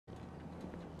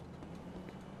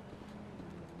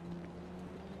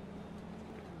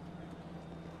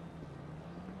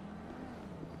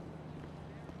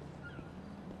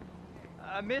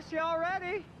I miss you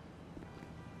already.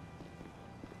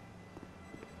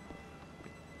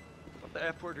 What the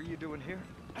F word are you doing here?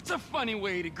 That's a funny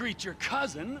way to greet your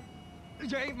cousin.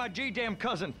 You ain't my G-damn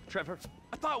cousin, Trevor.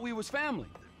 I thought we was family.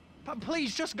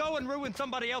 Please, just go and ruin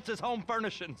somebody else's home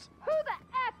furnishings. Who the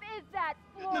F is that,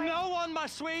 Floyd? No one, my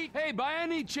sweet. Hey, by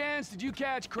any chance, did you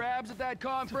catch crabs at that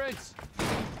conference?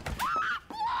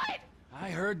 Floyd! I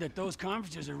heard that those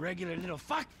conferences are regular little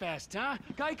fuckfest, huh?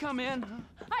 Can I come in?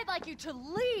 I'd like you to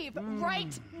leave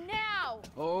right now.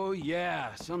 Oh,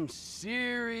 yeah. Some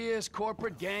serious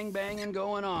corporate gangbanging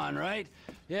going on, right?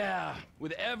 Yeah,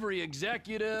 with every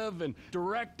executive and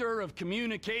director of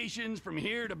communications from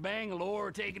here to Bangalore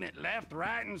taking it left,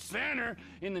 right, and center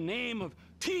in the name of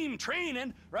team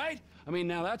training, right? I mean,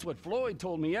 now that's what Floyd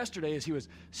told me yesterday as he was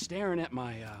staring at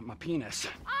my penis.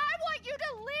 I want you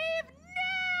to leave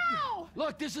now!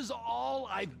 Look, this is all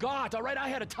I've got, all right? I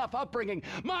had a tough upbringing.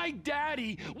 My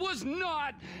daddy was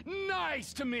not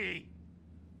nice to me,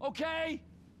 okay?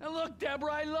 Now look,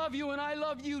 Deborah, I love you, and I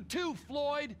love you too,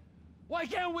 Floyd. Why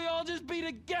can't we all just be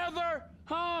together,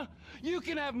 huh? You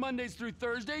can have Mondays through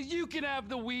Thursdays, you can have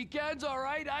the weekends, all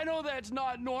right? I know that's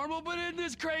not normal, but in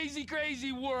this crazy,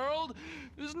 crazy world,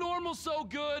 is normal so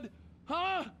good,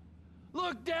 huh?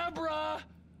 Look, Deborah,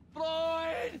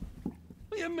 Floyd,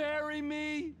 will you marry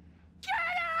me? Get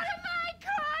out of my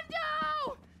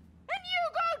condo! And you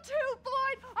go too,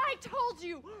 Floyd! I told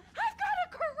you, I've got a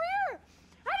career!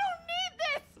 I don't need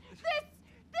this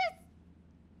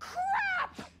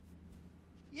crap!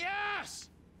 Yes!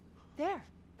 There.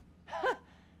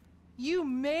 You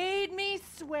made me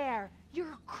swear.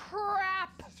 You're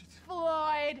crap,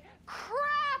 Floyd.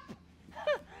 Crap!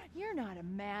 You're not a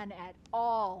man at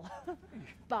all.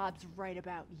 Bob's right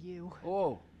about you.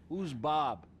 Oh, who's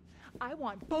Bob? I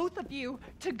want both of you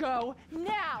to go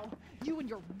now. You and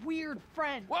your weird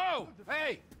friend. Whoa!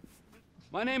 Hey!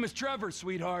 My name is Trevor,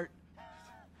 sweetheart.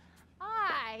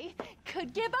 I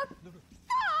could give a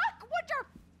fuck what your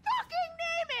fucking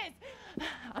name is.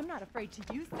 I'm not afraid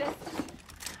to use this.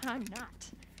 I'm not.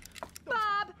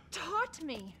 Bob taught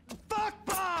me. Fuck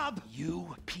Bob!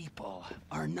 You people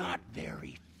are not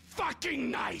very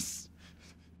fucking nice!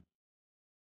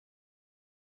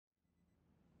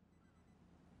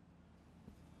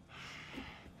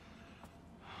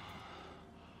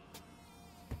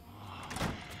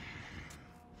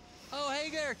 Oh, hey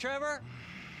there, Trevor.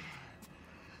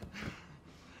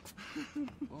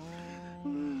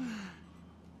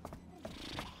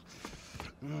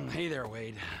 Hey there,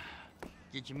 Wade.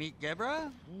 Did you meet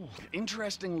Deborah? Ooh,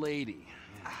 interesting lady.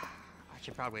 I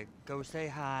should probably go say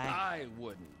hi. I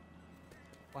wouldn't.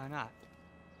 Why not?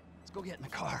 Let's go get in the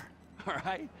car, all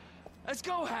right? Let's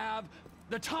go have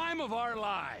the time of our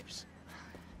lives.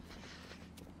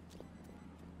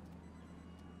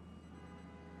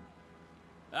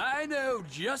 I know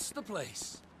just the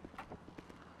place.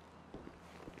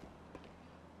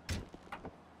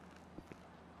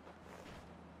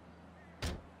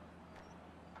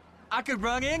 I could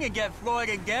run in and get Floyd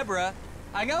and Deborah.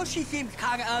 I know she seems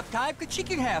kind of uptight, but she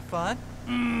can have fun.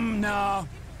 No.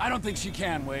 I don't think she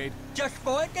can, Wade. Just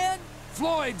Floyd then?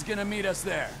 Floyd's gonna meet us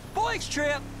there. Boys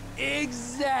trip.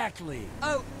 Exactly.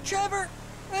 Oh, Trevor,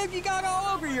 what have you got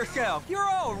all over yourself? You're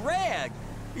all red.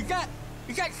 You got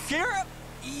syrup?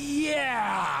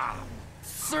 Yeah!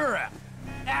 Syrup.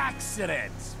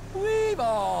 Accidents. We've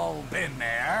all been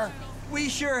there. We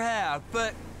sure have,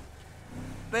 but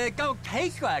it don't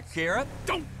taste like syrup.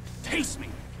 Don't taste me,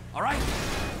 all right?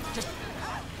 Just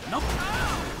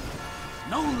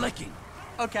no licking.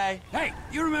 Okay, Hey,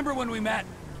 you remember when we met?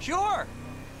 sure.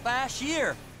 Last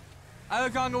year, I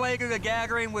was on the way to the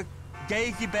gathering with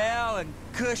Daisy Bell and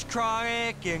Kush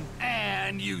Chronic and...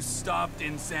 And you stopped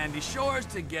in Sandy Shores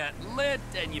to get lit,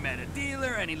 and you met a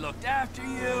dealer, and he looked after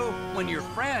you when your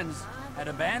friends had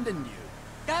abandoned you.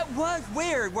 That was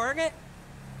weird, weren't it?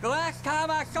 The last time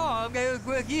I saw them, they was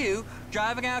with you,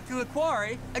 driving out to the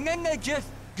quarry, and then they just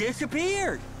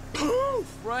disappeared. Poof,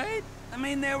 right? I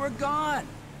mean, they were gone.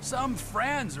 Some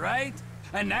friends, right?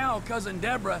 And now Cousin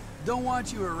Deborah don't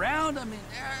want you around. I mean,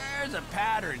 there's a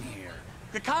pattern here.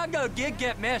 The condo did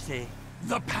get messy.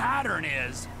 The pattern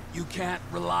is you can't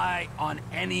rely on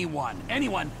anyone.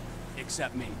 Anyone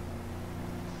except me.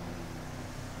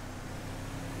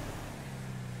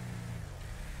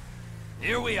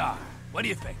 Here we are. What do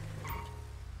you think?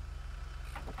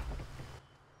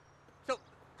 So,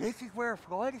 this is where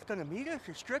Floyd is gonna meet us,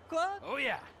 a strip club? Oh,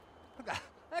 yeah.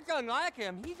 That's unlike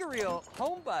him. He's a real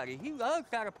homebody. He loves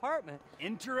that apartment.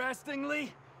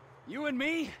 Interestingly, you and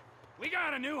me, we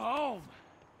got a new home.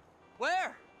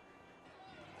 Where?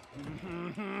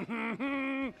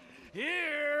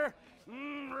 Here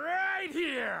Right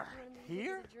here.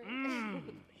 Here?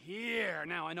 Here.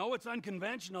 Now, I know it's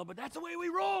unconventional, but that's the way we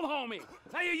roll, homie.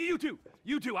 Hey, you two,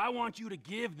 I want you to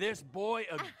give this boy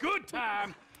a good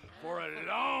time for a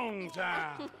long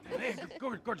time. Hey,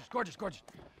 gorgeous.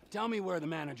 Tell me where the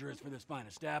manager is for this fine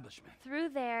establishment. Through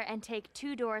there and take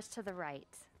 2 doors to the right.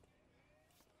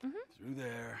 Through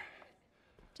there.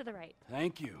 To the right.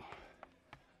 Thank you.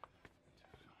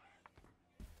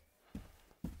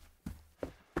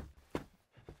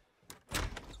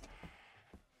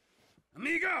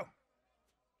 Amigo!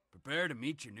 Prepare to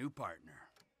meet your new partner.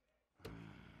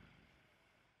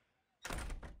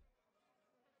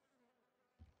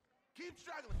 Keep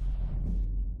struggling.